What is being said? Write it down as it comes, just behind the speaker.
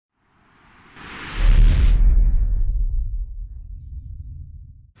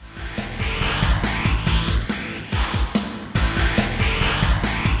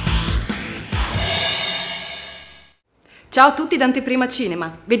Ciao a tutti da Anteprima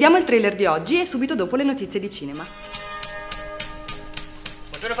Cinema. Vediamo il trailer di oggi e subito dopo le notizie di cinema.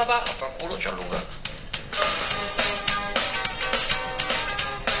 Buongiorno papà. Affanculo Gianluca.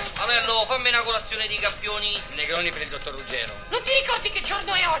 Anello, fammi una colazione di campioni. Negroni per il dottor Ruggero. Non ti ricordi che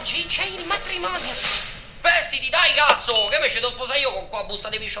giorno è oggi? C'è il matrimonio. Vestiti, dai cazzo! Che invece devo sposare io con qua busta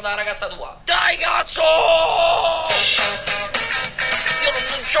di piscio dalla ragazza tua. Dai cazzo! Io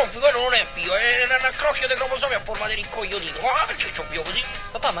non c'ho un figlio, non è figlio, è un accrocchio dei cromosomi a forma di rincoglionito. Ma perché c'ho un figlio così?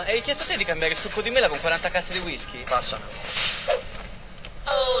 Papà, ma hai chiesto te di cambiare il succo di mela con 40 casse di whisky? Passano.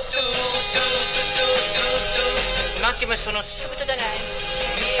 Un attimo e sono subito da lei.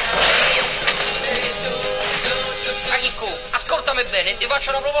 Chicco, ascoltami bene, ti faccio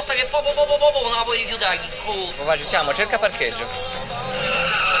una proposta che poco non la puoi rifiutare, Chicco. Papà, ci siamo, cerca parcheggio.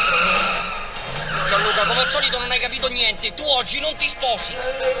 Gianluca, come al solito non hai capito niente, tu oggi non ti sposi.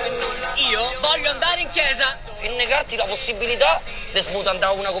 Io voglio andare in chiesa. E negarti la possibilità di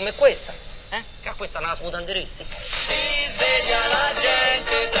smutandare una come questa. Che a questa non la smutanderesti? Si sveglia la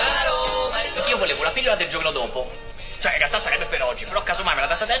gente da Roma. Io volevo la pillola del giorno dopo. Cioè, in realtà sarebbe per oggi, però casomai me la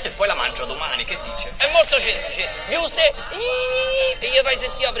date adesso e poi la mangio domani, che dice? È molto semplice, giuste e gli fai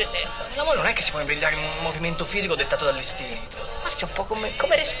sentire la presenza. L'amore non è che si può imbrigliare in un movimento fisico dettato dall'istinto. Ma sia un po'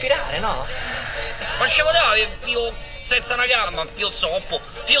 come respirare, no? Ma ci poteva avere fio senza una gamba, fio zoppo,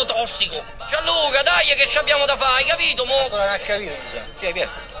 fio tossico. Gianluca, dai che ci abbiamo da fare, hai capito, mo? Non ha capito, mi sa. Via.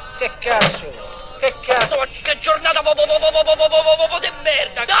 Che cazzo? Che cazzo? Ma che giornata di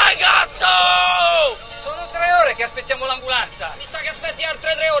merda! Dai cazzo! Sono 3 ore che aspettiamo l'ambulanza. Mi sa che aspetti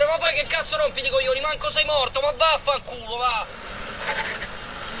altre 3 ore, ma poi che cazzo rompi di coglioni? Manco sei morto, ma vaffanculo, va!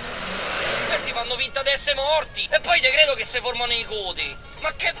 Questi fanno finta di essere morti e poi te credo che si formano i codi.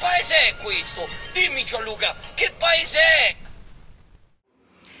 Ma che paese è questo? Dimmi Gianluca, che paese è?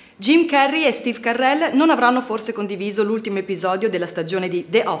 Jim Carrey e Steve Carell non avranno forse condiviso l'ultimo episodio della stagione di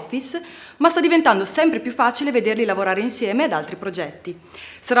The Office, ma sta diventando sempre più facile vederli lavorare insieme ad altri progetti.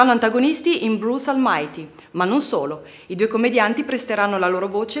 Saranno antagonisti in Bruce Almighty, ma non solo. I due commedianti presteranno la loro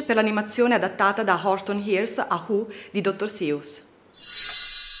voce per l'animazione adattata da Horton Hears a Who di Dr. Seuss.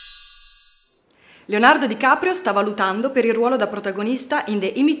 Leonardo DiCaprio sta valutando per il ruolo da protagonista in The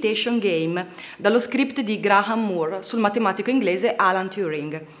Imitation Game, dallo script di Graham Moore sul matematico inglese Alan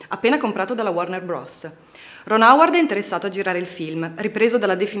Turing, appena comprato dalla Warner Bros. Ron Howard è interessato a girare il film, ripreso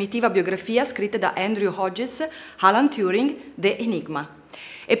dalla definitiva biografia scritta da Andrew Hodges, Alan Turing, The Enigma.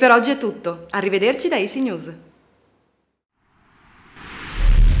 E per oggi è tutto. Arrivederci da Easy News.